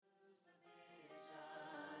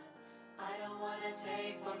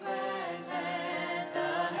take for granted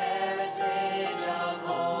the heritage of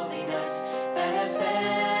holiness that has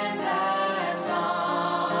been passed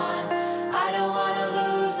on. I don't want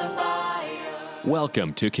to lose the fire.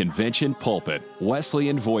 Welcome to Convention Pulpit,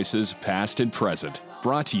 Wesleyan Voices Past and Present,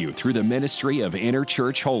 brought to you through the Ministry of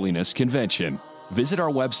Interchurch Holiness Convention. Visit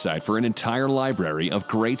our website for an entire library of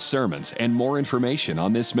great sermons and more information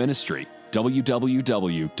on this ministry,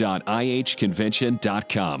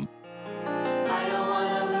 www.ihconvention.com.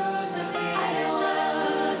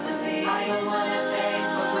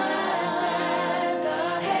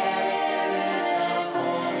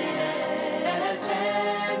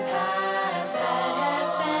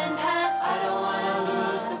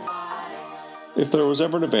 If there was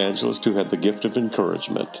ever an evangelist who had the gift of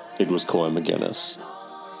encouragement, it was Coy McGinnis.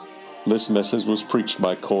 This message was preached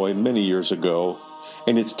by Coy many years ago,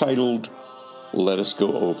 and it's titled, Let Us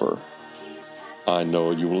Go Over. I know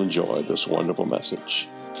you will enjoy this wonderful message.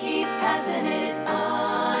 Keep passing it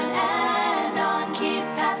on and on. Keep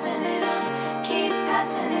passing it on. Keep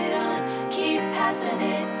passing it on. Keep passing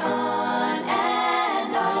it on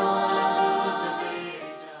and on.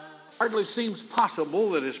 Hardly seems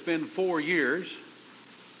possible that it's been 4 years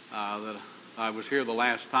that I was here the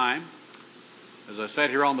last time. As I sat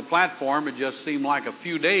here on the platform, it just seemed like a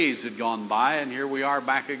few days had gone by, and here we are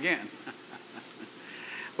back again.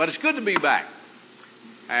 But it's good to be back.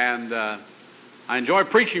 And I enjoy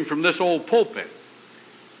preaching from this old pulpit.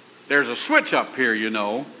 There's a switch up here, you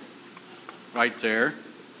know, right there.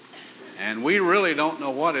 And we really don't know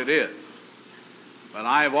what it is. But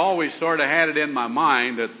I've always sort of had it in my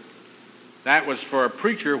mind that was for a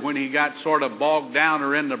preacher when he got sort of bogged down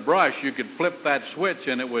or in the brush. You could flip that switch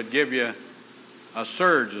and it would give you a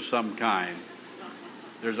surge of some kind.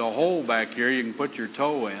 There's a hole back here you can put your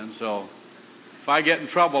toe in, so if I get in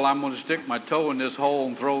trouble, I'm going to stick my toe in this hole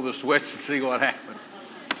and throw the switch and see what happens.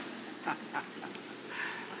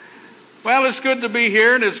 Well, it's good to be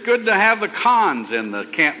here, and it's good to have the Cons in the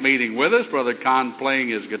camp meeting with us. Brother Con playing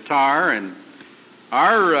his guitar, and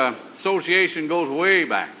our association goes way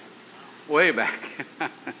back. Way back.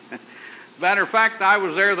 Matter of fact, I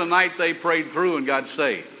was there the night they prayed through and got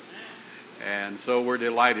saved. And so we're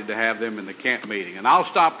delighted to have them in the camp meeting. And I'll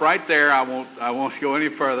stop right there. I won't go any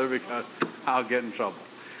further because I'll get in trouble.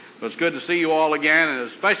 So it's good to see you all again, and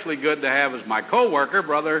especially good to have as my co-worker,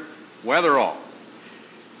 Brother Weatherall.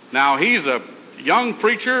 Now, he's a young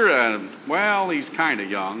preacher, and, well, he's kind of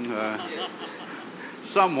young,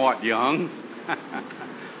 somewhat young,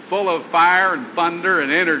 full of fire and thunder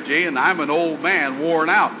and energy, and I'm an old man, worn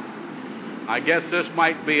out. I guess this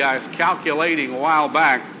might be, I was calculating a while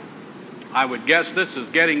back, I would guess this is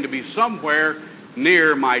getting to be somewhere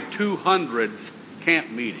near my 200th camp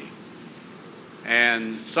meeting,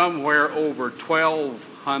 and somewhere over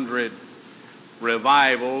 1,200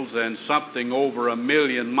 revivals and something over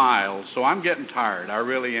 1,000,000 miles. So I'm getting tired. I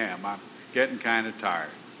really am. I'm getting kind of tired.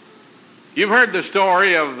 You've heard the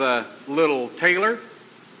story of the little tailor.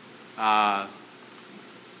 7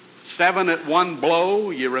 at one blow.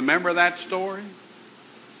 You remember that story?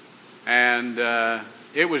 And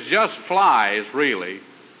it was just flies, really.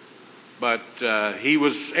 But he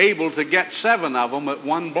was able to get 7 of them at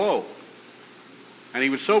one blow. And he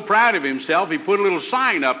was so proud of himself, he put a little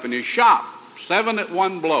sign up in his shop, 7 at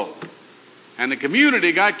one blow. And the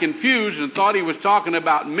community got confused and thought he was talking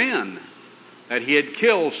about men, that he had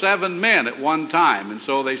killed 7 men at one time. And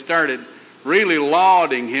so they started really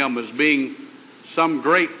lauding him as being some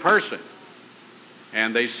great person.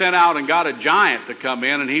 And they sent out and got a giant to come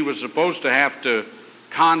in, and he was supposed to have to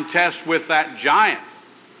contest with that giant.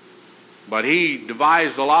 But he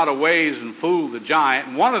devised a lot of ways and fooled the giant.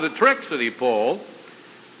 And one of the tricks that he pulled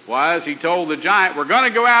was he told the giant, we're going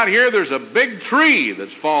to go out here, there's a big tree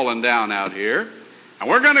that's fallen down out here, and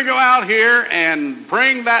we're going to go out here and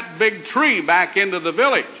bring that big tree back into the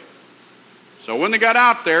village. So when they got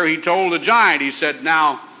out there, he told the giant, he said,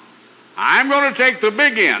 now, I'm going to take the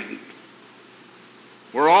big end,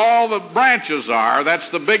 where all the branches are, that's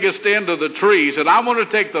the biggest end of the tree. He said, I'm going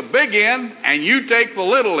to take the big end, and you take the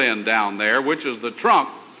little end down there, which is the trunk,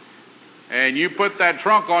 and you put that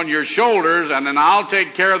trunk on your shoulders, and then I'll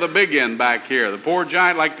take care of the big end back here. The poor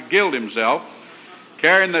giant like to kill himself,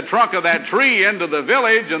 carrying the trunk of that tree into the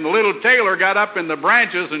village, and the little tailor got up in the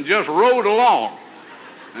branches and just rode along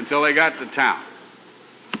until they got to town.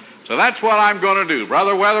 So that's what I'm going to do.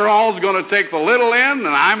 Brother Weatherall's going to take the little end,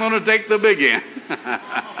 and I'm going to take the big end.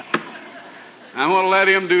 I'm going to let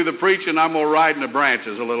him do the preaching. I'm going to ride in the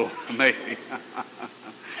branches a little, maybe.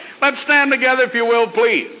 Let's stand together, if you will,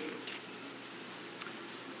 please.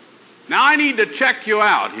 Now, I need to check you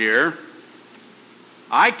out here.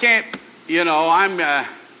 I can't you know, I'm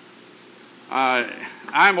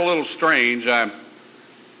a little strange.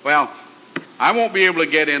 Well, I won't be able to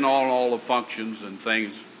get in on all the functions and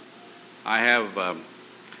things. I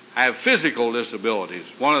have physical disabilities.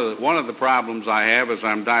 One of the problems I have is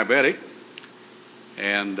I'm diabetic,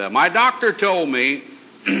 and my doctor told me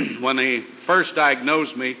when he first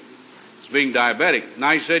diagnosed me as being diabetic, and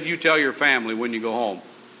I said, "You tell your family when you go home.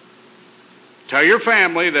 Tell your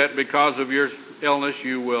family that because of your illness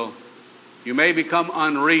you may become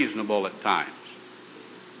unreasonable at times."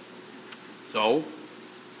 So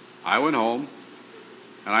I went home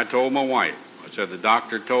and I told my wife. I said, "The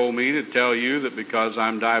doctor told me to tell you that because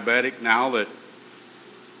I'm diabetic now that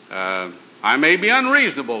I may be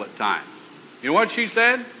unreasonable at times." You know what she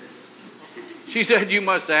said? She said, "You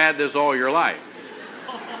must have had this all your life."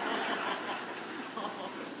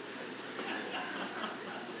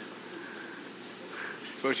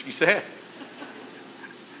 That's what she said.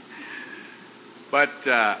 But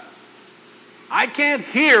I can't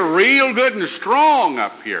hear real good and strong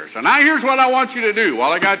up here. So now here's what I want you to do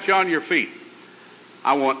while I got you on your feet.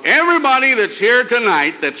 I want everybody that's here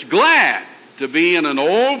tonight that's glad to be in an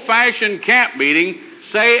old-fashioned camp meeting,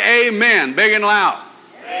 say amen, big and loud.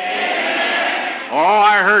 Amen. Oh,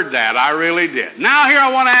 I heard that. I really did. Now here I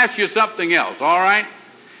want to ask you something else, all right?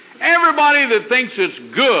 Everybody that thinks it's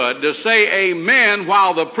good to say amen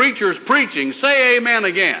while the preacher's preaching, say amen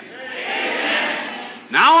again. Amen.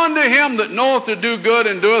 Now unto him that knoweth to do good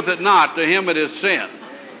and doeth it not, to him it is sin.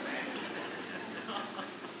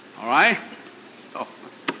 All right? So,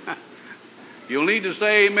 you'll need to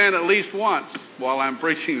say amen at least once while I'm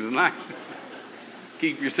preaching tonight.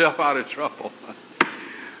 Keep yourself out of trouble.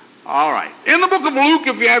 All right. In the book of Luke,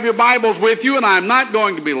 if you have your Bibles with you, and I'm not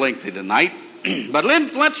going to be lengthy tonight, but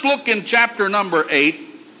let's look in chapter number 8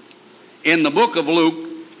 in the book of Luke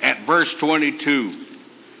at verse 22.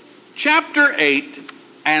 Chapter 8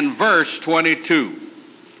 and verse 22.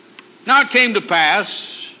 Now it came to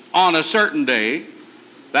pass on a certain day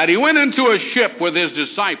that he went into a ship with his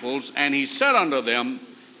disciples, and he said unto them,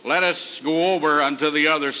 "Let us go over unto the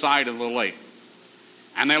other side of the lake."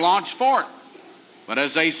 And they launched forth. But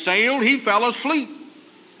as they sailed, he fell asleep.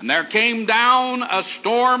 And there came down a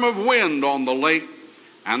storm of wind on the lake,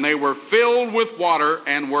 and they were filled with water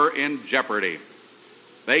and were in jeopardy.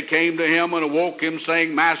 They came to him and awoke him,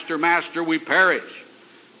 saying, "Master, Master, we perish."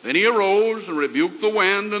 Then he arose and rebuked the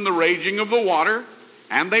wind and the raging of the water,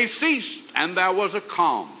 and they ceased, and there was a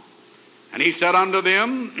calm. And he said unto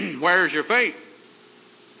them, "Where is your faith?"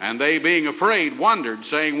 And they, being afraid, wondered,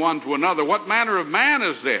 saying one to another, "What manner of man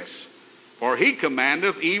is this? For he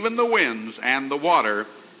commandeth even the winds and the water,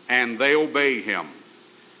 and they obey him."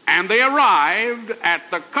 And they arrived at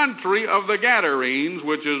the country of the Gadarenes,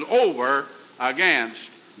 which is over against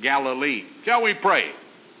Galilee. Shall we pray?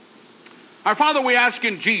 Our Father, we ask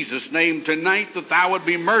in Jesus' name tonight that thou would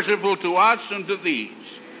be merciful to us and to these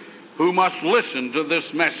who must listen to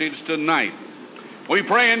this message tonight. We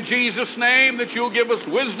pray in Jesus' name that you'll give us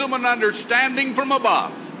wisdom and understanding from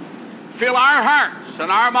above. Fill our hearts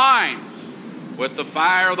and our minds with the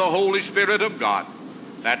fire of the Holy Spirit of God,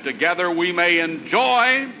 that together we may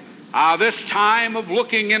enjoy this time of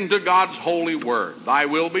looking into God's holy word. Thy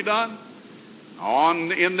will be done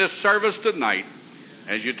in this service tonight,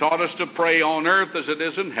 as you taught us to pray on earth as it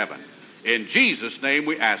is in heaven. In Jesus' name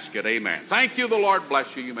we ask it. Amen. Thank you. The Lord bless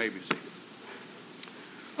you. You may be seated.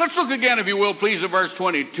 Let's look again, if you will, please, at verse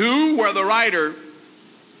 22, where the writer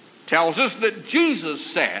tells us that Jesus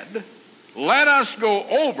said, "Let us go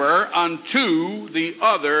over unto the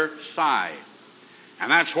other side."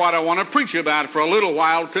 And that's what I want to preach about for a little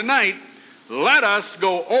while tonight. Let us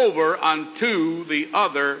go over unto the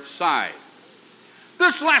other side.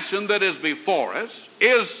 This lesson that is before us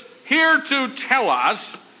is here to tell us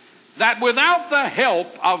that without the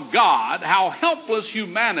help of God, how helpless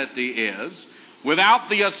humanity is, without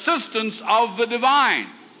the assistance of the divine.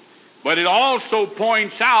 But it also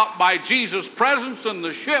points out by Jesus' presence in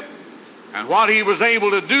the ship and what he was able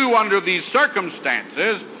to do under these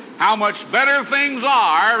circumstances, how much better things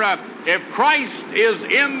are if Christ is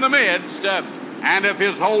in the midst and if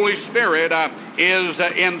his Holy Spirit is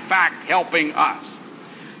in fact helping us.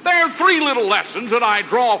 There are three little lessons that I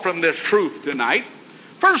draw from this truth tonight.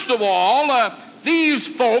 First of all, these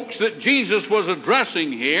folks that Jesus was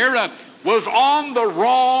addressing here was on the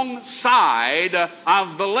wrong side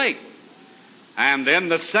of the lake. And then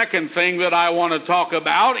the second thing that I want to talk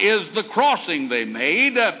about is the crossing they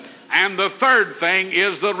made. And the third thing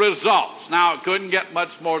is the results. Now, it couldn't get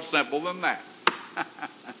much more simple than that.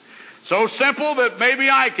 So simple that maybe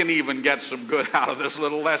I can even get some good out of this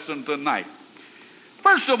little lesson tonight.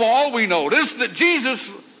 First of all, we notice that Jesus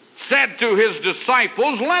said to his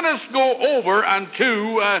disciples, let us go over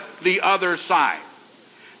unto the other side.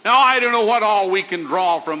 Now, I don't know what all we can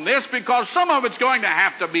draw from this, because some of it's going to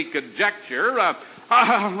have to be conjecture. A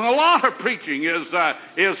lot of preaching is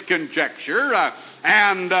conjecture,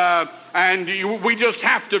 we just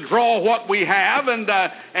have to draw what we have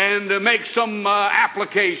and make some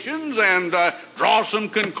applications and draw some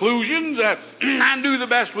conclusions and do the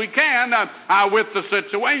best we can with the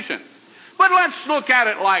situation. But let's look at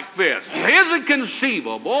it like this. Is it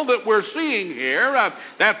conceivable that we're seeing here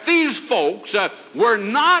that these folks were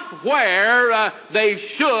not where they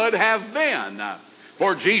should have been?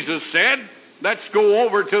 For Jesus said, let's go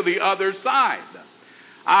over to the other side.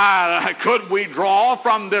 Could we draw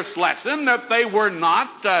from this lesson that they were not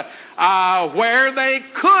where they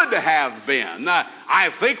could have been? I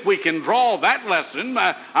think we can draw that lesson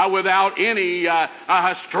without any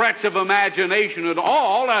stretch of imagination at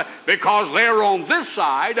all, because they're on this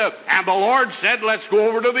side, and the Lord said, let's go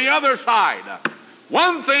over to the other side.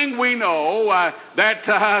 One thing we know,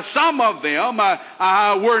 that some of them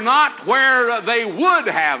were not where they would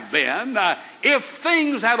have been if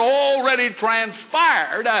things had already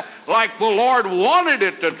transpired like the Lord wanted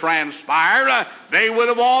it to transpire. They would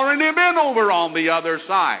have already been over on the other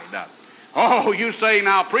side. Oh, you say,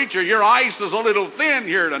 now, preacher, your ice is a little thin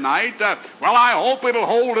here tonight. Well, I hope it'll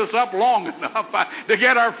hold us up long enough to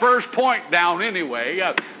get our first point down anyway.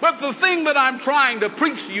 But the thing that I'm trying to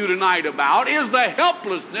preach to you tonight about is the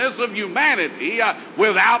helplessness of humanity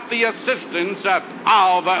without the assistance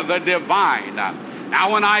of the divine.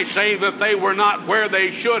 Now, when I say that they were not where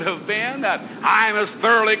they should have been, I'm as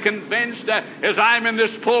thoroughly convinced as I'm in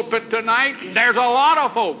this pulpit tonight. There's a lot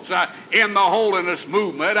of folks in the holiness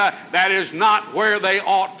movement that is not where they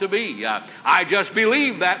ought to be. I just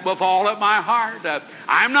believe that with all of my heart.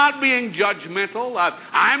 I'm not being judgmental.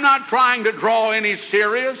 I'm not trying to draw any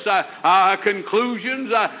serious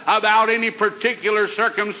conclusions about any particular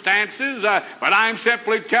circumstances, but I'm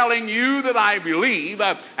simply telling you that I believe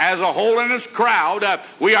as a holiness crowd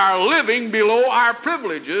we are living below our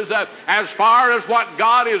privileges as far as what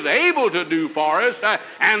God is able to do for us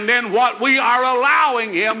and then what we are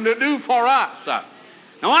allowing him to do for us.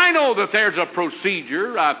 Now, I know that there's a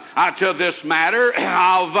procedure to this matter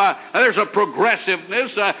there's a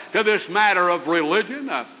progressiveness to this matter of religion.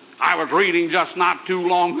 I was reading just not too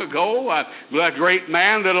long ago the great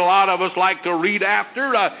man that a lot of us like to read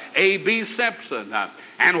after, A.B. Simpson.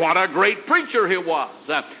 And what a great preacher he was,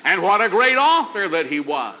 and what a great author that he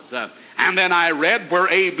was. And then I read where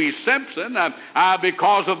A.B. Simpson,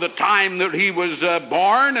 because of the time that he was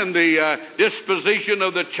born and the disposition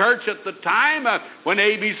of the church at the time, when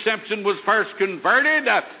A.B. Simpson was first converted,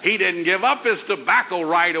 he didn't give up his tobacco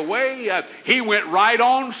right away. He went right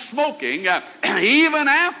on smoking, even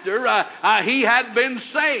after he had been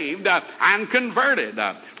saved and converted.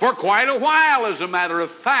 For quite a while, as a matter of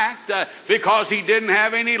fact, because he didn't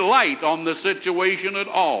have any light on the situation at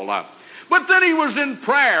all. But then he was in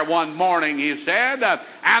prayer one morning, he said,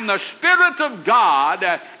 and the Spirit of God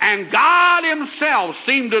and God himself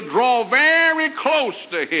seemed to draw very close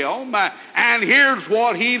to him, and here's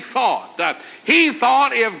what he thought. He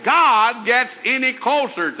thought, if God gets any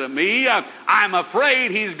closer to me, I'm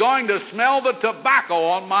afraid he's going to smell the tobacco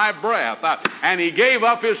on my breath. And he gave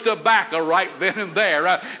up his tobacco right then and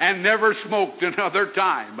there and never smoked another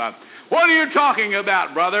time. What are you talking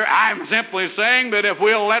about, brother? I'm simply saying that if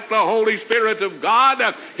we'll let the Holy Spirit of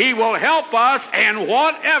God, he will help us in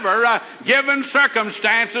whatever given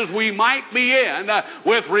circumstances we might be in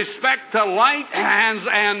with respect to light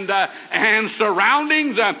and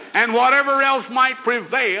surroundings and whatever else might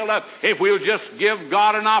prevail. If we'll just give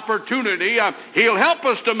God an opportunity, he'll help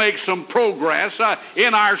us to make some progress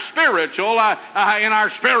in our spiritual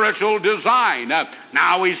design.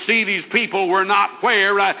 Now we see these people were not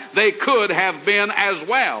where they could have been as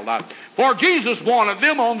well. For Jesus wanted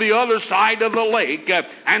them on the other side of the lake,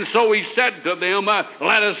 and so he said to them,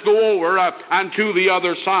 let us go over unto the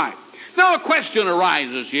other side. Now a question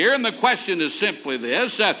arises here, and the question is simply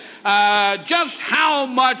this. Just how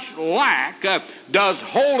much lack does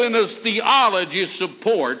holiness theology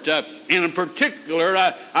support in a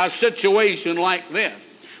particular situation like this?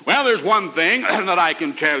 Well, there's one thing that I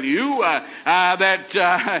can tell you,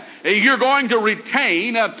 that you're going to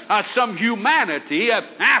retain some humanity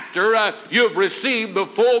after you've received the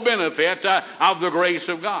full benefit of the grace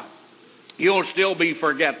of God. You'll still be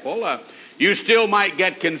forgetful. You still might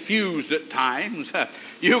get confused at times.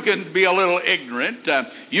 You can be a little ignorant.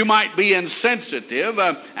 You might be insensitive,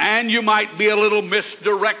 and you might be a little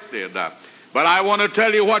misdirected. But I want to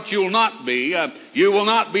tell you what you'll not be. You will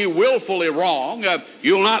not be willfully wrong.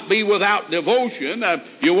 You will not be without devotion.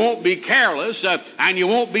 You won't be careless, and you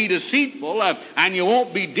won't be deceitful, and you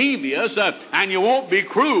won't be devious, and you won't be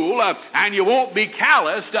cruel, and you won't be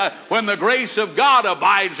calloused. When the grace of God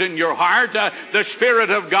abides in your heart, the Spirit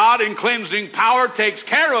of God in cleansing power takes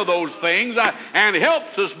care of those things and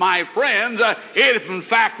helps us, my friends, if in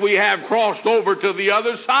fact we have crossed over to the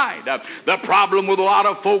other side. The problem with a lot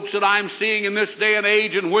of folks that I'm seeing in this day and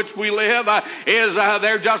age in which we live is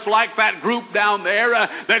they're just like that group down there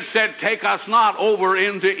that said, take us not over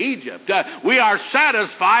into Egypt. We are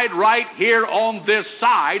satisfied right here on this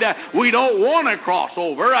side. We don't want to cross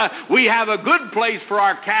over. We have a good place for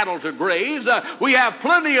our cattle to graze. We have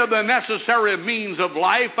plenty of the necessary means of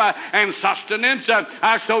life and sustenance,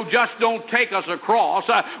 so just don't take us across.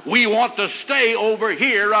 We want to stay over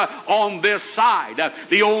here on this side.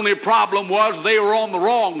 The only problem was they were on the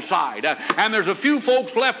wrong side. And there's a few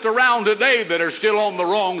folks left around today that are still on the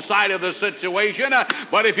wrong side of the situation.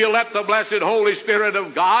 But if you let the blessed Holy Spirit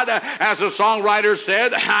of God, as the songwriter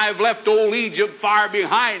said, I've left old Egypt far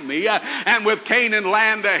behind me, and with Canaan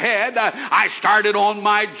land ahead, I started on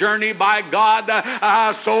my journey by God,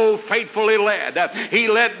 so faithfully led. He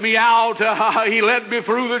led me out, he led me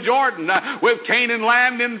through the Jordan with Canaan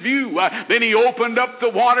land in view. Then he opened up the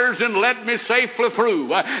waters and led me safely through.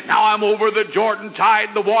 Now I'm over the Jordan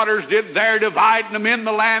tide. The waters did there divide, and I'm in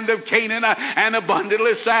the land of Canaan and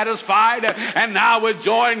abundantly satisfied. And now with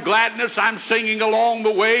joy and gladness I'm singing along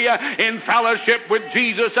the way in fellowship with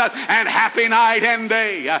Jesus, and happy night and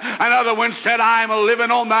day. Another one said, I'm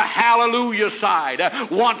living on the hallelujah side.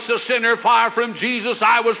 Once a sinner far from Jesus,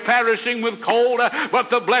 I was perishing with cold, but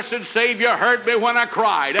the blessed Savior heard me when I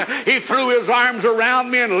cried. He threw his arms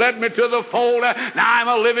around me and led me to the fold. Now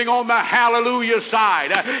I'm living on the hallelujah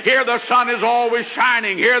side. Here the sun is always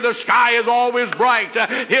shining. Here the sky is always bright.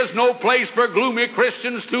 Here's no place for gloomy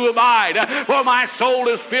Christians to abide. For my soul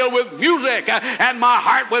is filled with music and my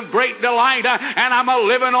heart with great delight, and I'm a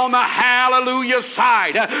living on the hallelujah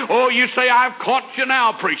side. Oh, you say, I've caught you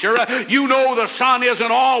now, preacher. You know the sun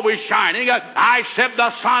isn't always shining. I said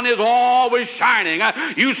the sun is always shining.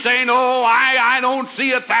 You say, no, I don't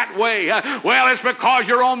see it that way. Well, it's because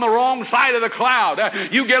you're on the wrong side of the cloud.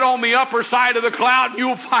 You get on the upper side of the cloud,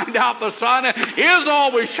 you'll find out the sun is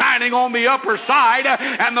always shining on the upper side,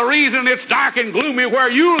 and the reason it's dark and gloomy where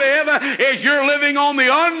you live is you're living on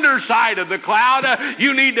the underside of the cloud.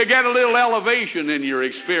 You need to get a little elevation in your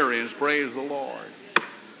experience. Praise the Lord.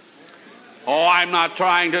 Oh, I'm not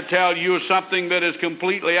trying to tell you something that is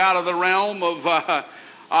completely out of the realm of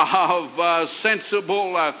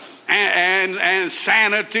sensible and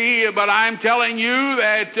sanity, but I'm telling you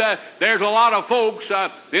that there's a lot of folks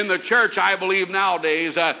in the church, I believe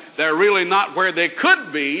nowadays, they're really not where they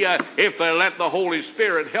could be if they let the Holy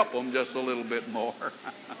Spirit help them just a little bit more.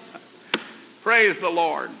 Praise the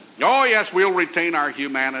Lord. Oh, yes, we'll retain our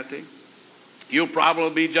humanity. You'll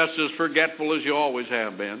probably be just as forgetful as you always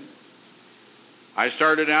have been. I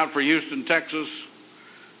started out for Houston, Texas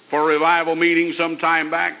for a revival meeting some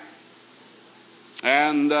time back.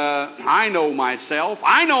 And I know myself.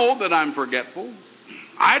 I know that I'm forgetful.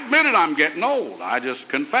 I admit it, I'm getting old. I just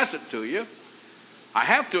confess it to you. I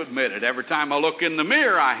have to admit it. Every time I look in the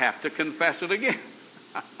mirror, I have to confess it again.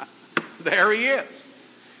 There he is.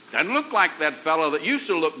 Doesn't look like that fellow that used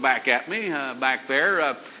to look back at me back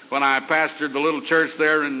there when I pastored the little church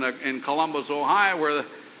there in Columbus, Ohio, where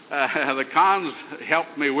the Cons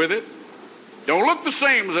helped me with it. Don't look the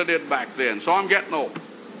same as I did back then, so I'm getting old.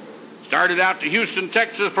 Started out to Houston,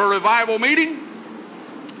 Texas for a revival meeting,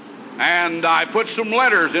 and I put some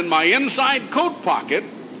letters in my inside coat pocket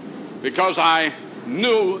because I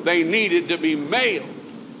knew they needed to be mailed.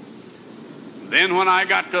 Then when I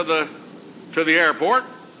got to the airport,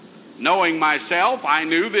 knowing myself, I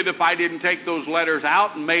knew that if I didn't take those letters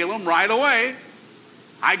out and mail them right away,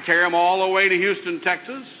 I'd carry them all the way to Houston,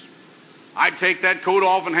 Texas. I'd take that coat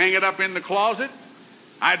off and hang it up in the closet.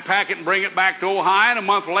 I'd pack it and bring it back to Ohio, and a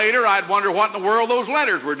month later, I'd wonder what in the world those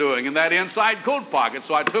letters were doing in that inside coat pocket,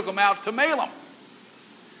 so I took them out to mail them.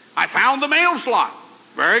 I found the mail slot.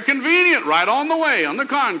 Very convenient, right on the way, on the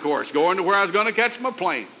concourse, going to where I was going to catch my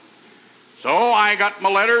plane. So I got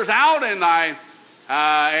my letters out, and I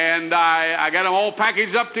got them all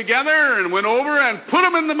packaged up together and went over and put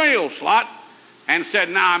them in the mail slot and said,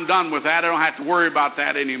 now I'm done with that. I don't have to worry about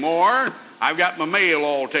that anymore. I've got my mail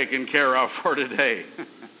all taken care of for today.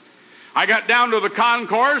 I got down to the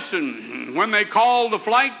concourse, and when they called the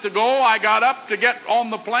flight to go, I got up to get on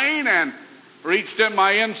the plane and reached in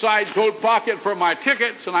my inside coat pocket for my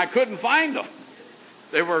tickets, and I couldn't find them.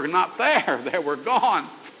 They were not there. They were gone.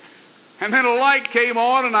 And then a light came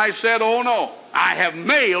on, and I said, oh, no. I have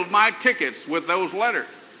mailed my tickets with those letters.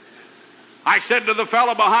 I said to the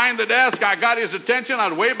fellow behind the desk, I got his attention. I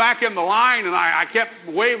was way back in the line, and I kept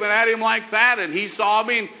waving at him like that, and he saw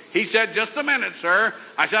me, and he said, just a minute, sir.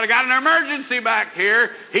 I said, I got an emergency back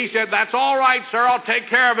here. He said, that's all right, sir. I'll take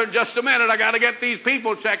care of it in just a minute. I got to get these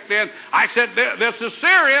people checked in. I said, this is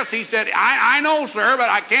serious. He said, I know, sir, but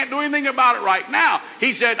I can't do anything about it right now.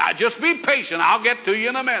 He said, just be patient. I'll get to you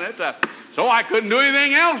in a minute. So I couldn't do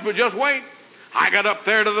anything else but just wait. I got up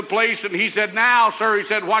there to the place, and he said, now, sir, he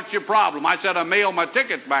said, what's your problem? I said, I mailed my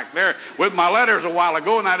tickets back there with my letters a while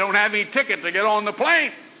ago, and I don't have any ticket to get on the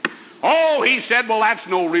plane. Oh, he said, well, that's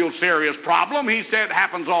no real serious problem. He said, it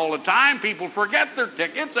happens all the time. People forget their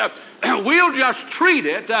tickets. We'll just treat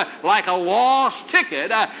it like a lost ticket,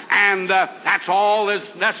 and that's all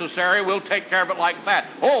that's necessary. We'll take care of it like that.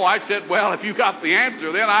 Oh, I said, well, if you got the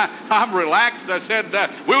answer, then I'm relaxed. I said,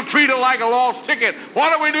 we'll treat it like a lost ticket.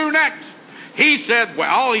 What do we do next? He said,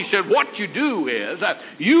 what you do is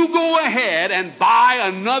you go ahead and buy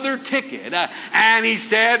another ticket. And he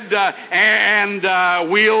said,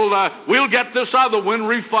 we'll get this other one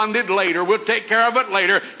refunded later. We'll take care of it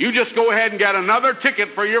later. You just go ahead and get another ticket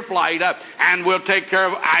for your flight, and we'll take care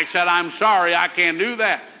of it. I said, I'm sorry, I can't do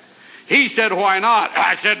that. He said, why not?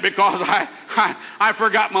 I said, because I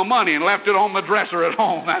forgot my money and left it on the dresser at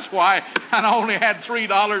home. That's why. And I only had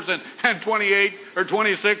 $3.28 or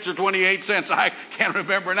 26 or 28 cents. I can't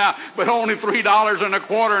remember now. But only $3 and a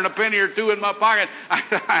quarter and a penny or two in my pocket.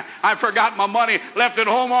 I forgot my money, left it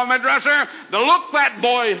home on the dresser. The look that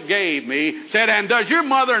boy gave me said, and does your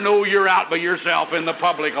mother know you're out by yourself in the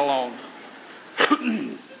public alone?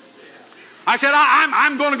 I said,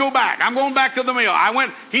 I'm going to go back. I'm going back to the mail.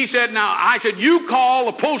 He said, you call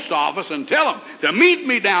the post office and tell them to meet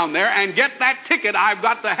me down there and get that ticket. I've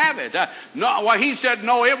got to have it. He said,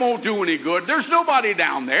 no, it won't do any good. There's nobody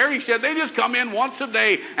down there. He said, they just come in once a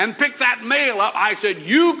day and pick that mail up. I said,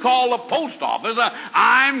 you call the post office.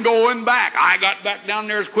 I'm going back. I got back down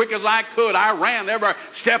there as quick as I could. I ran every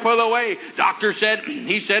step of the way. Doctor said,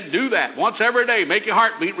 do that once every day. Make your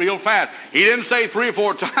heart beat real fast. He didn't say 3 or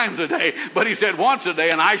 4 times a day, but he said once a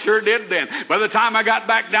day, and I sure did then. By the time I got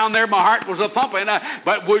back down there, my heart was a-thumping.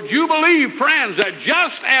 But would you believe, friends, that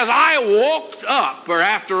just as I walked up, or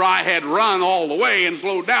after I had run all the way and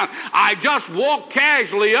slowed down, I just walked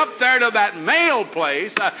casually up there to that mail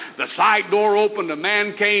place. The side door opened. A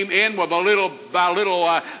man came in with a little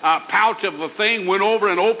pouch of a thing, went over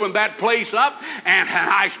and opened that place up, and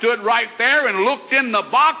I stood right there and looked in the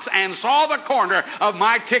box and saw the corner of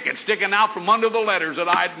my ticket sticking out from under the letters that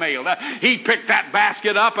I'd mailed. He picked that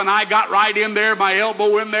basket up, and I got right in there, my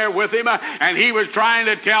elbow in there with him, and he was trying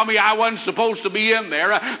to tell me I wasn't supposed to be in there.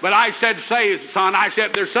 But I said, say, son, I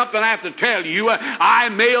said, there's something I have to tell you. I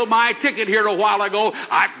mailed my ticket here a while ago.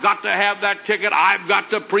 I've got to have that ticket. I've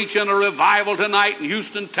got to preach in a revival tonight in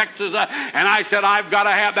Houston, Texas. And I said, I've got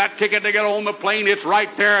to have that ticket to get on the plane. It's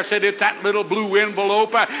right there. I said, it's that little blue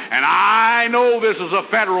envelope. And I know this is a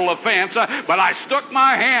federal offense, but I stuck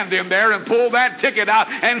my hand in there and pulled that ticket out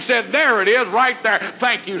and said, there it is right there.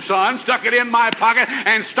 Thank you, son. Stuck it in my pocket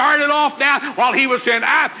and started off down while he was saying,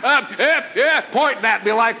 pointing at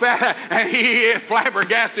me like that. And he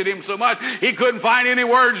flabbergasted him so much he couldn't find any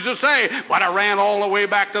words to say. But I ran all the way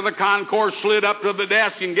back to the concourse, slid up to the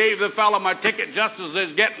desk, and gave the fellow my ticket just as he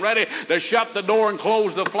was getting ready to shut the door and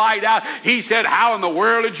close the flight out. He said, how in the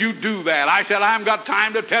world did you do that? I said, I haven't got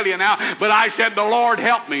time to tell you now, but I said, the Lord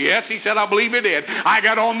helped me. Yes, he said, I believe he did. I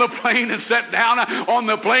got on the plane and sat down on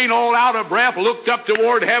the plane all out of breath, looked up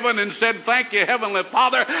toward heaven and said, thank you, Heavenly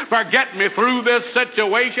Father, for getting me through this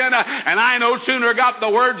situation. And I no sooner got the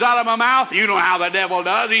words out of my mouth, you know how the devil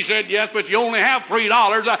does. He said, yes, but you only have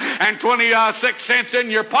 $3.26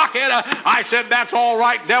 in your pocket. I said, that's all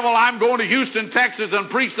right, devil. I'm going to Houston, Texas, and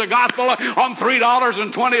preach the gospel on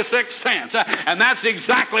 $3.26. And that's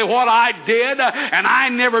exactly what I did. And I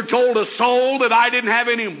never told a soul that I didn't have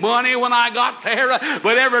any money when I got there.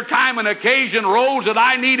 But every time an occasion rose that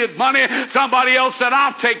I needed money, somebody else said,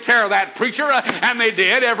 I'll take care of that preacher. And they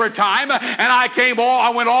did every time. And I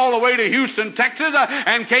went all the way to Houston, Texas,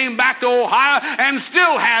 and came back to Ohio and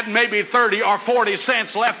still had maybe 30 or 40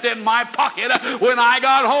 cents left in my pocket when I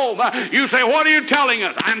got home. You say, what are you telling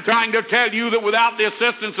us? I'm trying to tell you that without the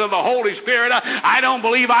assistance of the Holy Spirit, I don't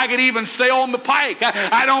believe I could even stay on the pike.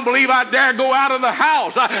 I don't believe I'd dare go out of the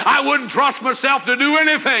house. I wouldn't trust myself to do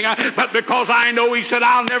anything. But because I know he said,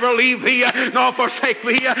 I'll never leave thee nor forsake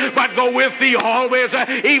thee, but go with thee always,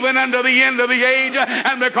 even unto the end of the age.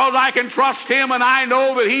 And because I can trust him and I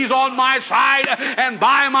know that he's on my my side and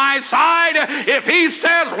by my side. If he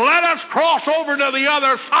says, let us cross over to the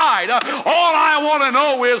other side, all I want to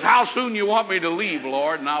know is how soon you want me to leave,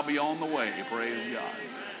 Lord, and I'll be on the way. Praise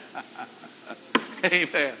God.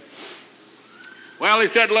 Amen. Well, he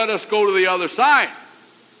said, let us go to the other side.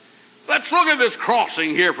 Let's look at this crossing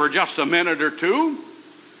here for just a minute or two.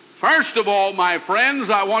 First of all, my friends,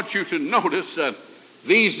 I want you to notice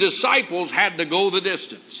these disciples had to go the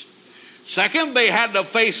distance. Second, they had to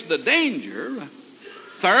face the danger.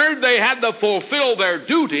 Third, they had to fulfill their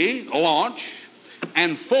duty, launch.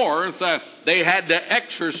 And fourth, they had to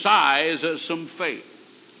exercise some faith.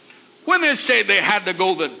 When they say they had to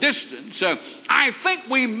go the distance, I think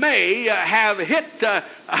we may have hit the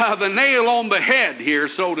nail on the head here,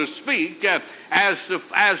 so to speak, as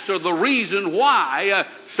to the reason why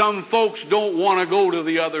some folks don't want to go to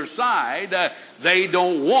the other side. They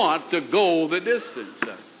don't want to go the distance.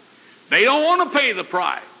 They don't want to pay the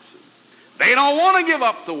price. They don't want to give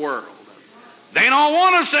up the world. They don't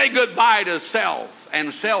want to say goodbye to self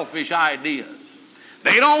and selfish ideas.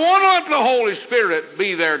 They don't want to let the Holy Spirit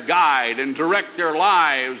be their guide and direct their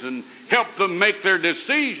lives and help them make their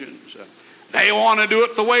decisions. They want to do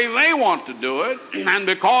it the way they want to do it. And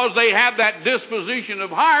because they have that disposition of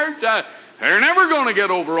heart, they're never going to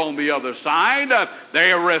get over on the other side.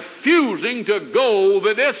 They are refusing to go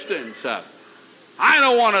the distance. I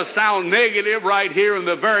don't want to sound negative right here in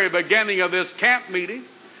the very beginning of this camp meeting.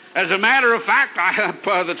 As a matter of fact,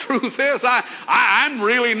 the truth is I'm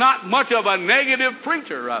really not much of a negative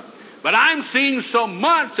preacher. But I'm seeing so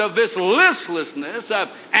much of this listlessness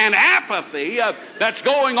and apathy that's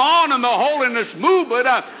going on in the holiness movement.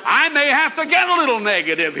 I may have to get a little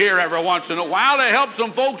negative here every once in a while to help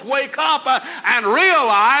some folks wake up and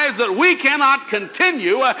realize that we cannot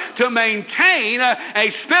continue to maintain a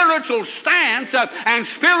spiritual stance and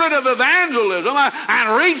spirit of evangelism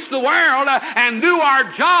and reach the world and do our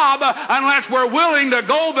job unless we're willing to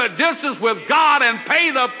go the distance with God and pay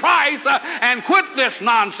the price and quit this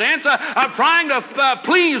nonsense of trying to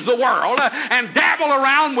please the world and dabble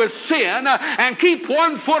around with sin and keep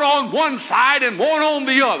one foot on one side and one on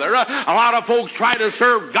the other. A lot of folks try to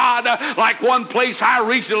serve God like one place I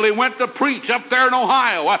recently went to preach up there in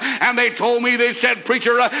Ohio, and they told me, they said,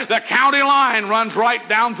 preacher, the county line runs right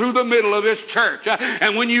down through the middle of this church,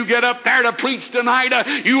 and when you get up there to preach tonight,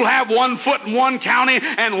 you'll have one foot in one county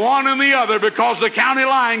and one in the other because the county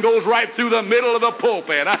line goes right through the middle of the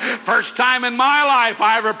pulpit. First time in my life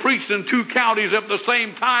I ever preached in two counties at the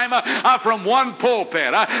same time from one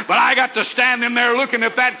pulpit. But I got to stand in there looking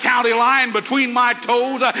at that county line between my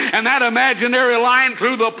toes and that imaginary line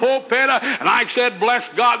through the pulpit. And I said, bless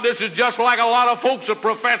God, this is just like a lot of folks that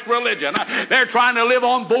profess religion. They're trying to live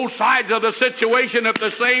on both sides of the situation at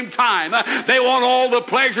the same time. They want all the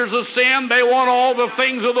pleasures of sin. They want all the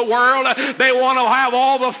things of the world. They want to have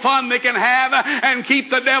all the fun they can have and keep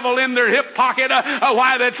the devil in their hip pocket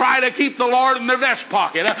while they try to keep the Lord in their vest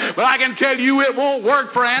pocket. But I can tell you it won't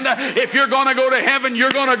work, friend. If you're going to go to heaven,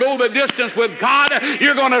 you're going to go the distance with God.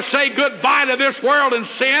 You're going to say goodbye to this world and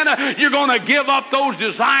sin. You're going to give up those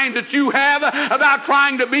designs that you have about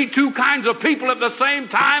trying to be two kinds of people at the same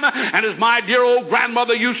time. And as my dear old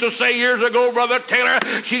grandmother used to say years ago, Brother Taylor,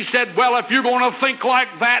 she said, well, if you're going to think like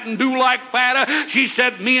that and do like that, she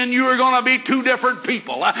said, me and you are going to be two different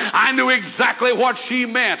people. I knew exactly what she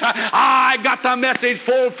meant. I got the message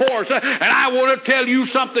full force. And I want to tell you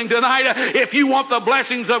something tonight. If you want the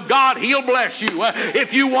blessings of God, He'll bless you.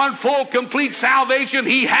 If you want full, complete salvation,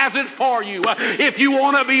 He has it for you. If you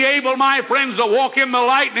want to be able, my friends, to walk in the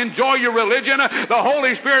light and enjoy your religion, the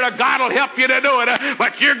Holy Spirit of God will help you to do it.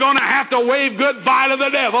 But you're going to have to wave goodbye to the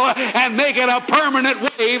devil and make it a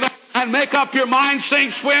permanent wave and make up your mind,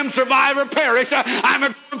 sink, swim, survive, or perish. I'm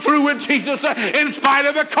going through with Jesus in spite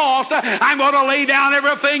of the cost. I'm going to lay down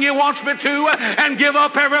everything He wants me to and give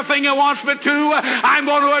up everything He wants me to. I'm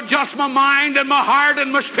going to adjust my mind and my heart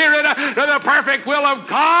and my spirit to the perfect will of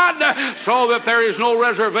God so that there is no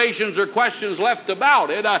reservations or questions left about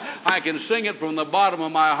it. I can sing it from the bottom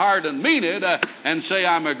of my heart and mean it and say,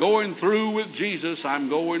 I'm going through with Jesus. I'm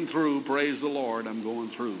going through. Praise the Lord. I'm going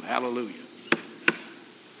through. Hallelujah.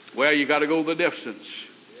 Well, you got to go the distance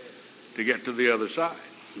to get to the other side.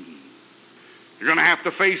 You're going to have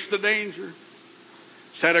to face the danger.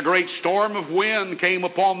 Said a great storm of wind came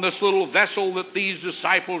upon this little vessel that these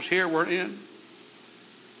disciples here were in.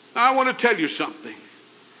 Now, I want to tell you something.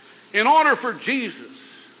 In order for Jesus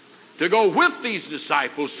to go with these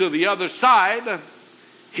disciples to the other side,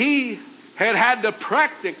 He had to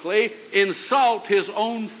practically insult His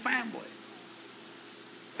own family.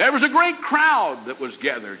 There was a great crowd that was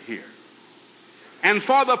gathered here. And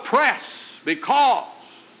for the press, because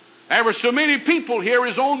There were so many people here,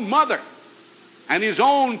 his own mother and his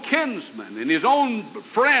own kinsmen and his own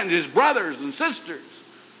friends, his brothers and sisters.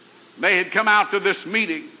 They had come out to this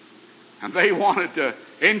meeting, and they wanted to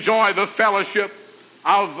enjoy the fellowship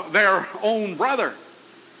of their own brother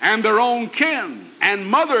and their own kin. And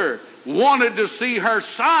mother wanted to see her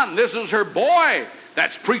son. This is her boy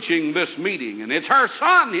that's preaching this meeting, and it's her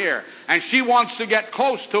son here, and she wants to get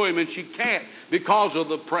close to him, and she can't because of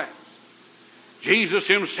the press. Jesus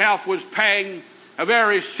himself was paying a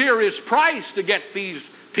very serious price to get these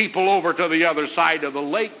people over to the other side of the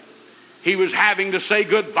lake. He was having to say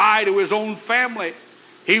goodbye to his own family.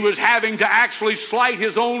 He was having to actually slight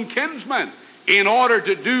his own kinsmen in order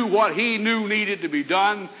to do what he knew needed to be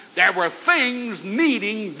done. There were things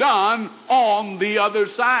needing done on the other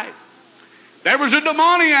side. There was a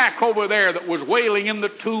demoniac over there that was wailing in the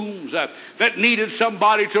tombs that needed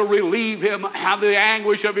somebody to relieve him of the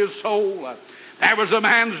anguish of his soul. There was a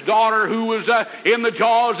man's daughter who was in the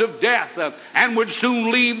jaws of death and would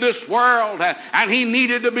soon leave this world. And he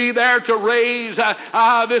needed to be there to raise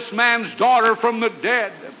this man's daughter from the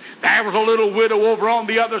dead. There was a little widow over on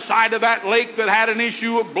the other side of that lake that had an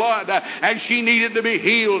issue of blood, and she needed to be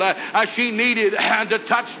healed. She needed to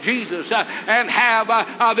touch Jesus and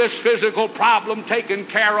have this physical problem taken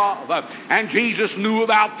care of. And Jesus knew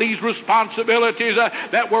about these responsibilities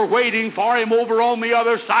that were waiting for him over on the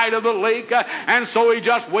other side of the lake. And so he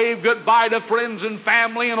just waved goodbye to friends and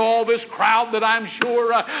family and all this crowd that I'm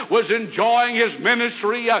sure was enjoying his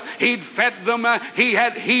ministry. He'd fed them. He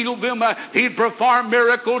had healed them. He'd performed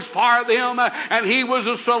miracles for them, and he was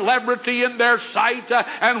a celebrity in their sight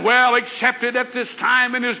and well accepted at this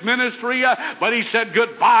time in his ministry. But he said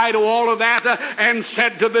goodbye to all of that and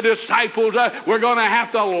said to the disciples, we're going to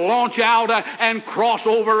have to launch out and cross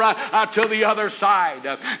over to the other side.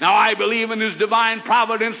 Now I believe in his divine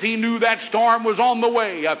providence. He knew that storm was on the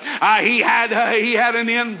way. He had an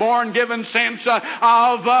inborn given sense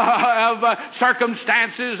of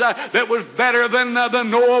circumstances that was better than the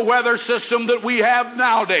NOAA weather system that we have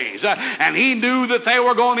nowadays. And he knew that they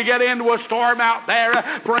were going to get into a storm out there.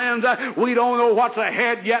 Friends, we don't know what's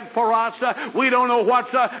ahead yet for us. We don't know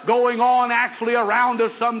what's going on actually around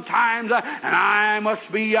us sometimes. And I must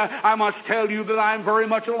tell you that I'm very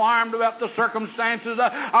much alarmed about the circumstances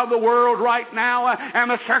of the world right now and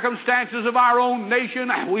the circumstances of our own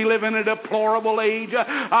nation. We live in a deplorable age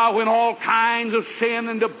when all kinds of sin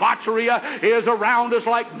and debauchery is around us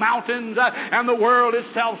like mountains, and the world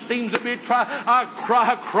itself seems to be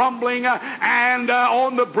crumbling and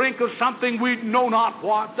on the brink of something we know not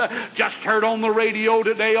what. Just heard on the radio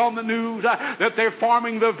today on the news that they're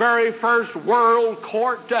forming the very first world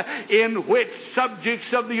court in which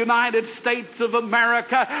subjects of the United States of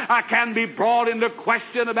America can be brought into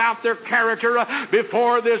question about their character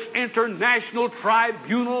before this international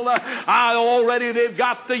tribunal. Already they've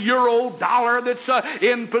got the euro dollar that's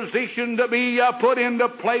in position to be put into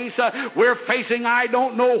place. We're facing I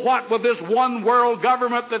don't know what with this one world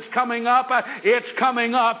government that's coming up. It's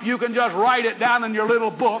coming up. You can just write it down in your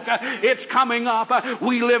little book. It's coming up.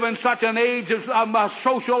 We live in such an age of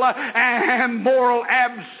social and moral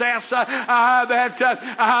abscess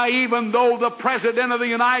that even though the President of the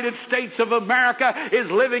United States of America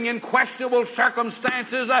is living in questionable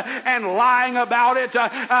circumstances and lying about it,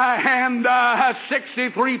 and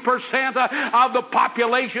 63% of the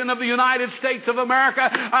population of the United States of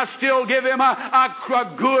America still give him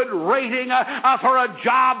a good rating for a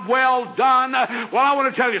job well done. Well, I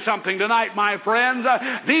want to tell you something tonight, my friends.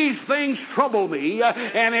 These things trouble me,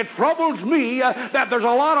 and it troubles me that there's a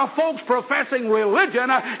lot of folks professing religion,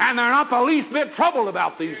 and they're not the least bit troubled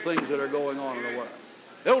about these things that are going on in the world.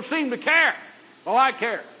 They don't seem to care. Well, I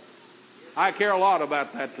care. I care a lot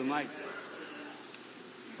about that tonight.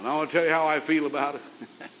 And I want to tell you how I feel about it.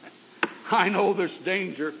 I know there's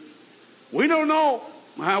danger. We don't know.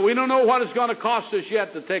 We don't know what it's going to cost us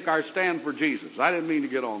yet to take our stand for Jesus. I didn't mean to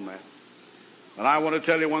get on that. But I want to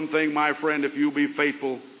tell you one thing, my friend. If you be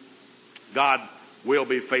faithful, God will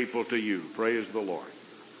be faithful to you. Praise the Lord.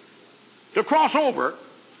 To cross over,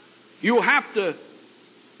 you have to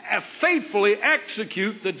faithfully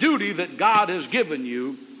execute the duty that God has given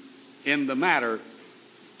you in the matter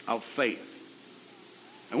of faith.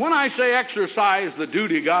 And when I say exercise the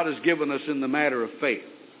duty God has given us in the matter of faith,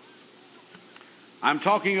 I'm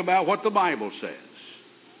talking about what the Bible says.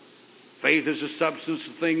 Faith is the substance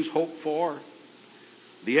of things hoped for,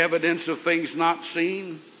 the evidence of things not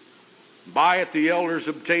seen. By it the elders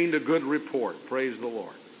obtained a good report. Praise the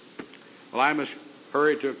Lord. Well, I must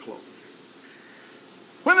hurry to a close.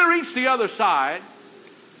 When they reached the other side,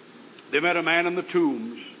 they met a man in the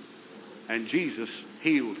tombs, and Jesus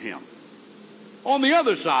healed him. on the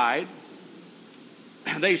other side,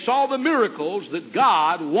 they saw the miracles that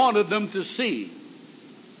God wanted them to see.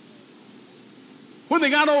 When they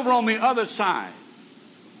got over on the other side,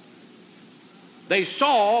 they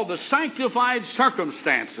saw the sanctified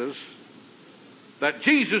circumstances that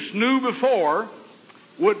Jesus knew before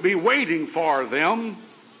would be waiting for them.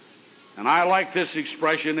 And I like this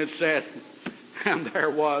expression. It said, and there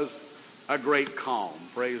was a great calm.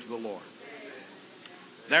 Praise the Lord.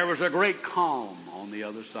 There was a great calm on the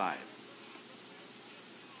other side.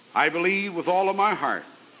 I believe with all of my heart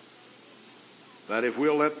that if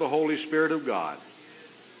we'll let the Holy Spirit of God,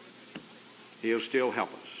 He'll still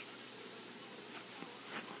help us.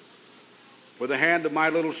 With the hand of my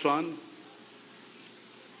little son,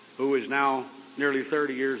 who is now nearly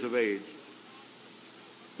 30 years of age,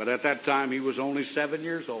 but at that time he was only 7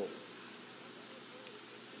 years old.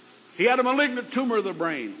 He had a malignant tumor of the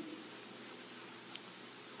brain.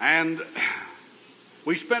 And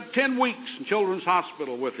we spent 10 weeks in Children's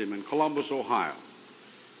Hospital with him in Columbus, Ohio.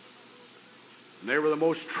 And they were the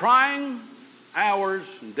most trying hours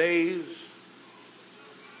and days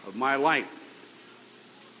of my life.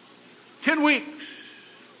 10 weeks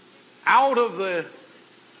out of the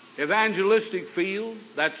evangelistic field.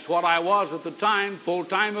 That's what I was at the time,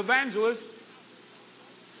 full-time evangelist.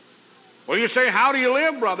 Well, you say, how do you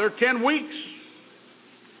live, brother? 10 weeks.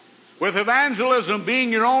 With evangelism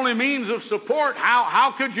being your only means of support,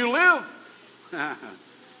 how could you live?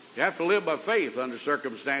 You have to live by faith under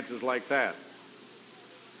circumstances like that.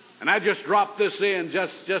 And I just dropped this in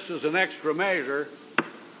just as an extra measure.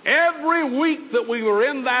 Every week that we were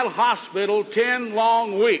in that hospital, 10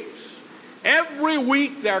 long weeks, every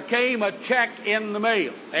week there came a check in the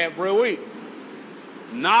mail. Every week.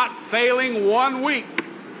 Not failing 1 week,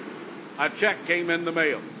 a check came in the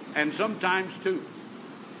mail. And sometimes two.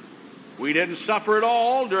 We didn't suffer at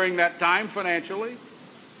all during that time financially.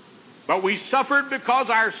 But we suffered because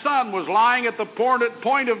our son was lying at the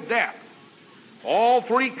point of death. All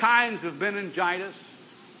 3 kinds of meningitis.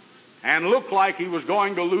 And looked like he was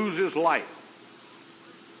going to lose his life.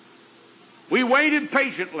 We waited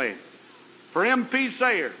patiently for M.P.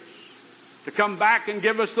 Sayers to come back and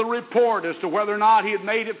give us the report as to whether or not he had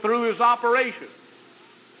made it through his operation.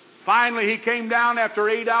 Finally, he came down after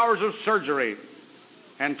 8 hours of surgery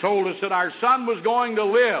and told us that our son was going to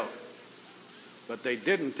live. But they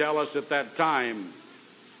didn't tell us at that time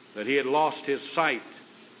that he had lost his sight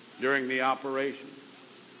during the operation.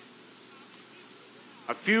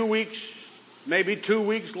 A few weeks, maybe 2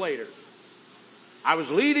 weeks later, I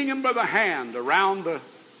was leading him by the hand around the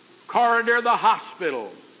corridor of the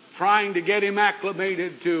hospital, trying to get him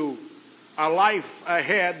acclimated to a life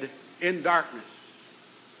ahead in darkness.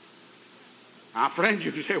 Now, friend,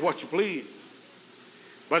 you can say what you please,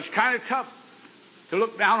 but it's kind of tough to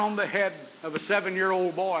look down on the head of a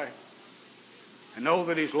 7-year-old boy and know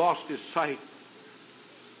that he's lost his sight.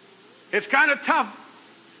 It's kind of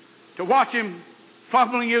tough to watch him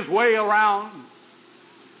fumbling his way around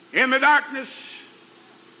in the darkness,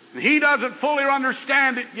 and he doesn't fully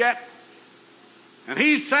understand it yet. And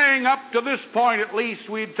he's saying, up to this point at least,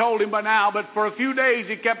 we'd told him by now, but for a few days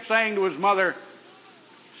he kept saying to his mother,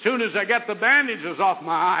 as soon as I get the bandages off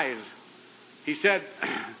my eyes, he said,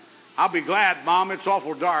 I'll be glad, Mom, it's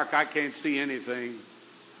awful dark, I can't see anything.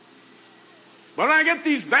 But when I get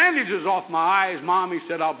these bandages off my eyes, Mom, he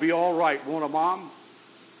said, I'll be all right, won't I, Mom?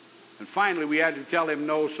 And finally, we had to tell him,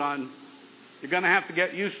 no, son, you're going to have to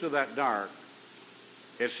get used to that dark.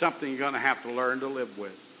 It's something you're going to have to learn to live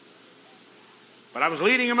with. But I was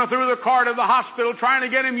leading him through the corridor of the hospital, trying to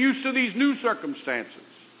get him used to these new circumstances.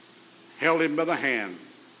 Held him by the hand.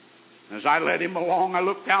 As I led him along, I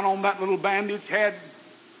looked down on that little bandaged head,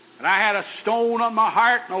 and I had a stone on my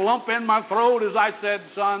heart and a lump in my throat as I said,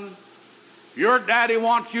 son, your daddy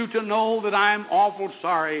wants you to know that I'm awful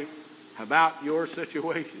sorry about your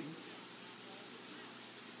situation.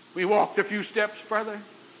 We walked a few steps further.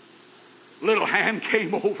 Little hand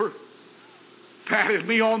came over, patted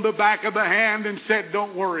me on the back of the hand and said,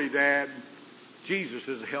 don't worry, Dad. Jesus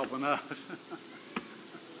is helping us.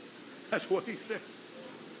 That's what he said.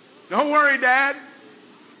 Don't worry, Dad.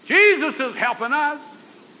 Jesus is helping us.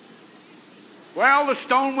 Well, the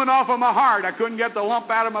stone went off of my heart. I couldn't get the lump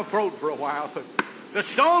out of my throat for a while. But the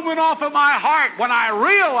stone went off of my heart when I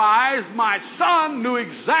realized my son knew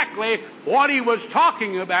exactly what he was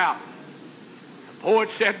talking about. The poet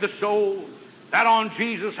said, the soul that on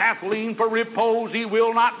Jesus hath leaned for repose, he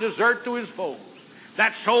will not desert to his foes.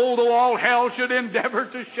 That soul, though all hell should endeavor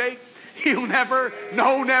to shake, he'll never,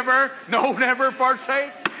 no, never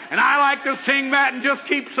forsake. And I like to sing that and just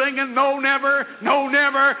keep singing, no, never, no,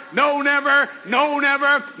 never, no, never, no,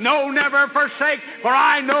 never, no, never forsake. For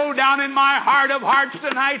I know down in my heart of hearts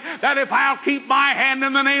tonight that if I'll keep my hand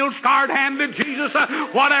in the nail-scarred hand of Jesus,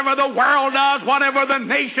 whatever the world does, whatever the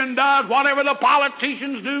nation does, whatever the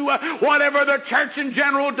politicians do, whatever the church in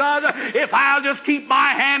general does, if I'll just keep my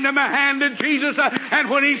hand in the hand of Jesus, and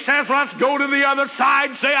when he says, let's go to the other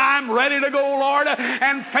side, say, I'm ready to go, Lord,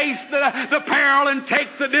 and face the peril and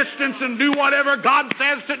take the distance and do whatever God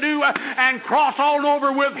says to do and cross on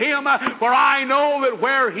over with him, for I know that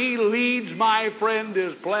where he leads, my friend,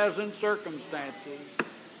 is pleasant circumstances.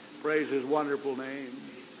 Praise his wonderful name.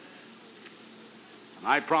 And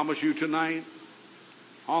I promise you tonight,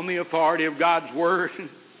 on the authority of God's word,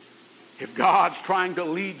 if God's trying to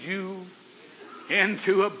lead you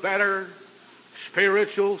into a better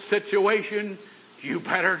spiritual situation, you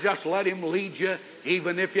better just let him lead you,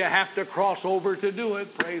 even if you have to cross over to do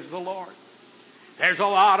it. Praise the Lord. There's a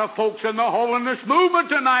lot of folks in the holiness movement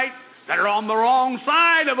tonight that are on the wrong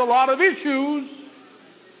side of a lot of issues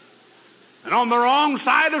and on the wrong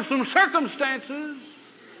side of some circumstances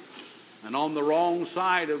and on the wrong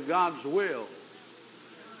side of God's will.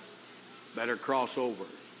 Better cross over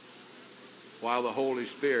while the Holy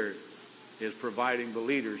Spirit is providing the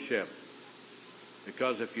leadership.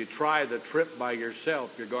 Because if you try the trip by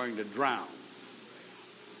yourself, you're going to drown.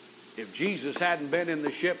 If Jesus hadn't been in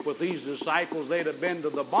the ship with these disciples, they'd have been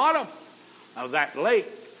to the bottom of that lake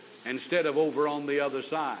instead of over on the other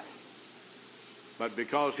side. But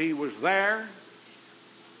because he was there,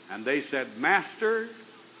 and they said, Master,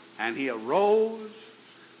 and he arose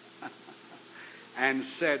and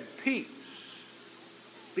said, peace,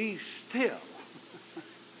 be still.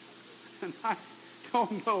 And I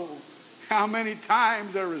don't know how many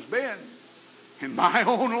times there has been in my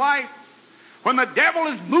own life when the devil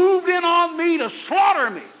has moved in on me to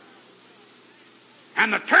slaughter me.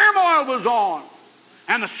 And the turmoil was on.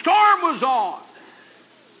 And the storm was on.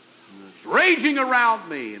 And it was raging around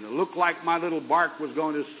me. And it looked like my little bark was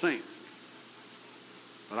going to sink.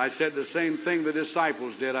 But I said the same thing the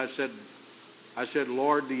disciples did. I said,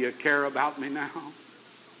 Lord, do you care about me now?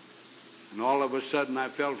 And all of a sudden I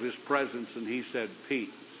felt his presence, and he said, peace,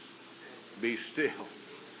 be still.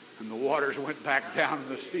 And the waters went back down in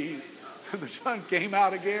the sea, and the sun came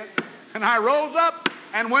out again. And I rose up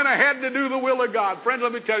and went ahead to do the will of God. Friends,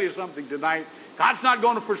 let me tell you something tonight. God's not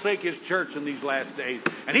going to forsake his church in these last days.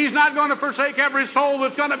 And he's not going to forsake every soul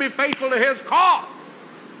that's going to be faithful to his cause.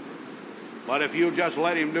 But if you just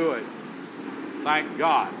let him do it, thank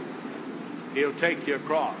God, he'll take you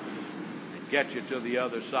across and get you to the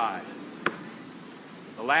other side.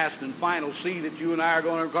 The last and final sea that you and I are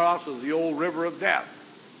going to cross is the old river of death.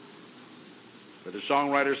 But the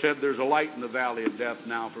songwriter said, there's a light in the valley of death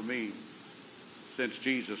now for me, since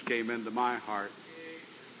Jesus came into my heart.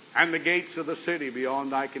 And the gates of the city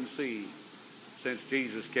beyond I can see, since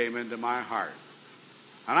Jesus came into my heart.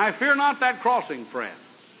 And I fear not that crossing, friends.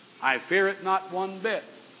 I fear it not one bit.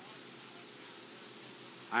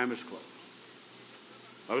 I am as close.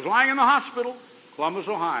 I was lying in the hospital, Columbus,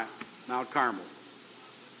 Ohio, Mount Carmel.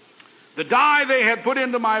 The dye they had put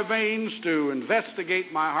into my veins to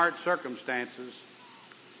investigate my heart circumstances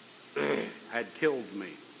had killed me.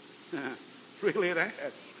 Really, it had.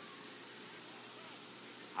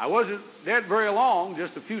 I wasn't dead very long,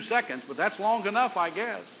 just a few seconds, but that's long enough, I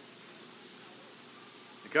guess.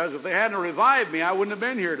 Because if they hadn't revived me, I wouldn't have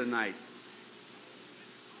been here tonight.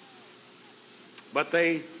 But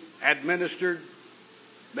they administered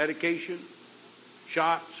medication,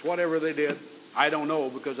 shots, whatever they did. I don't know,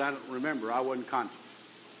 because I don't remember. I wasn't conscious.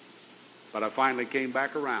 But I finally came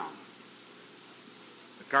back around.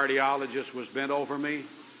 The cardiologist was bent over me,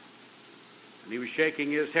 and he was shaking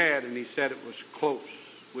his head, and he said it was close.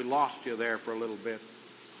 We lost you there for a little bit.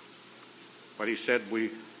 But he said, we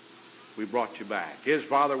brought you back. His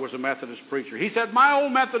father was a Methodist preacher. He said, my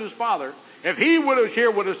old Methodist father, if he was here,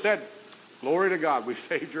 would have said, glory to God, we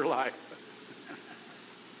saved your life.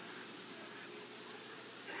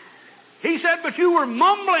 He said, but you were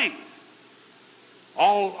mumbling.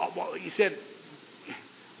 He said,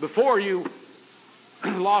 before you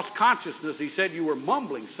lost consciousness, he said you were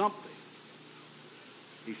mumbling something.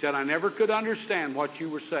 He said, I never could understand what you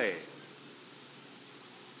were saying.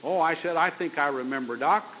 Oh, I said, I think I remember,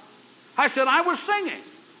 Doc. I said, I was singing.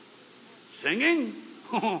 Singing?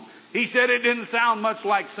 He said, it didn't sound much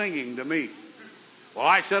like singing to me. Well,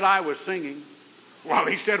 I said, I was singing. Well,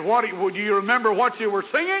 he said, would you remember what you were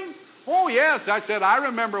singing? Oh, yes. I said, I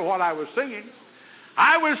remember what I was singing.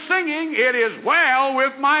 I was singing, it is well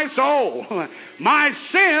with my soul. My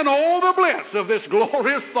sin, oh, the bliss of this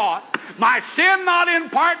glorious thought, My sin not in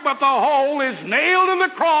part, but the whole is nailed to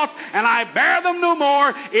the cross, and I bear them no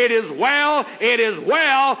more. It is well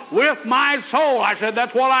with my soul. I said,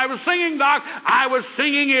 that's what I was singing, Doc. I was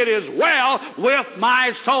singing, it is well with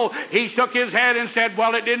my soul. He shook his head and said,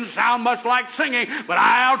 well, it didn't sound much like singing, but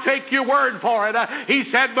I'll take your word for it. He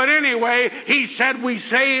said, but anyway, he said, we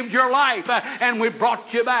saved your life, and we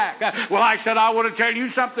brought you back. Well, I said, I want to tell you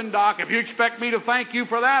something, Doc. If you expect me to thank you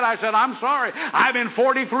for that, I said, I'm sorry. I've been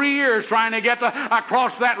 43 years trying to get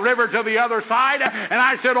across that river to the other side, and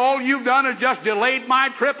I said, all you've done is just delayed my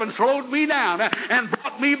trip and slowed me down and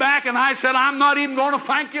brought me back, and I said, I'm not even going to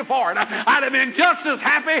thank you for it. I'd have been just as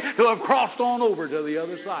happy to have crossed on over to the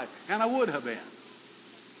other side, and I would have been.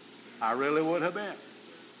 I really would have been.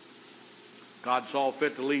 God saw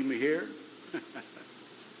fit to leave me here.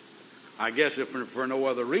 I guess if for no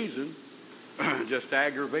other reason, just to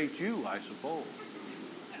aggravate you, I suppose.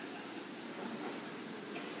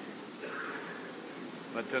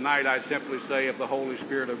 But tonight I simply say, if the Holy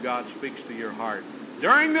Spirit of God speaks to your heart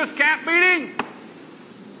during this camp meeting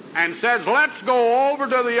and says, let's go over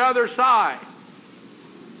to the other side,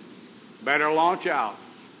 better launch out,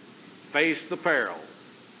 face the peril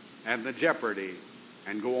and the jeopardy,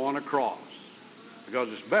 and go on across.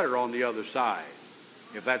 Because it's better on the other side.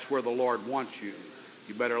 If that's where the Lord wants you,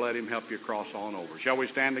 you better let him help you cross on over. Shall we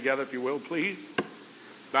stand together, if you will, please?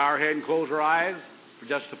 Bow our head and close our eyes for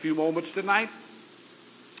just a few moments tonight.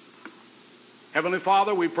 Heavenly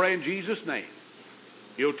Father, we pray in Jesus' name,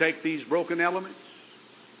 you'll take these broken elements,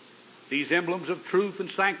 these emblems of truth, and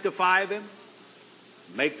sanctify them,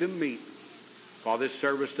 make them meet for this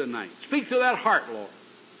service tonight. Speak to that heart, Lord,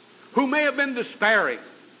 who may have been despairing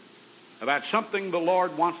about something the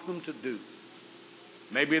Lord wants them to do.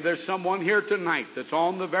 Maybe there's someone here tonight that's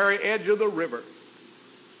on the very edge of the river,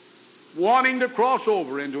 wanting to cross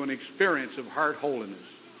over into an experience of heart holiness.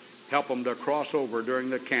 Help them to cross over during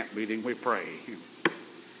the camp meeting, we pray.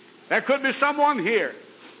 There could be someone here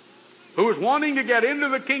who is wanting to get into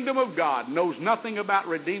the kingdom of God, knows nothing about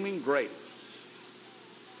redeeming grace.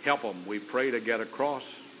 Help them, we pray, to get across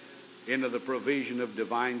into the provision of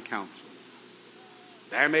divine counsel.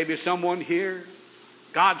 There may be someone here,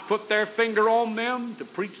 God's put their finger on them to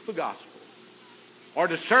preach the gospel or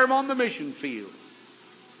to serve on the mission field.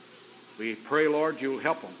 We pray, Lord, you'll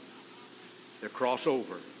help them to cross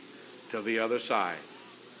over to the other side.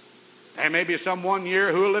 There may be someone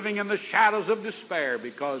here who are living in the shadows of despair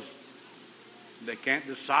because they can't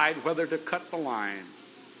decide whether to cut the line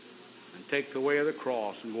and take the way of the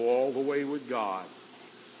cross and go all the way with God,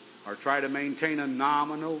 or try to maintain a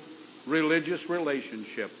nominal religious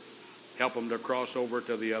relationship. Help them to cross over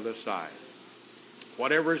to the other side.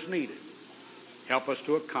 Whatever is needed, help us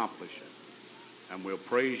to accomplish it, and we'll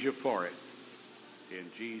praise you for it. In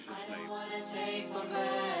Jesus' name. I don't want to take for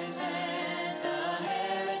granted the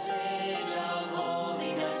heritage of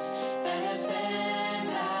holiness that has been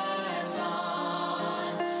passed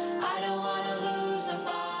on. I don't want to lose the fire.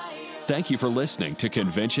 Thank you for listening to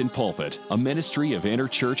Convention Pulpit, a ministry of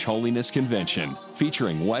Interchurch Holiness Convention,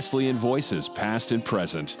 featuring Wesleyan voices past and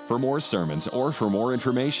present. For more sermons or for more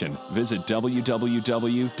information, visit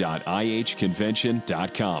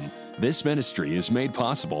www.ihconvention.com. This ministry is made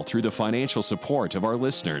possible through the financial support of our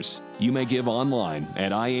listeners. You may give online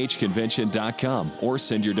at ihconvention.com or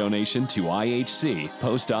send your donation to IHC,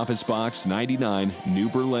 Post Office Box 99, New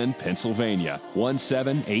Berlin, Pennsylvania,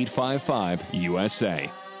 17855, USA.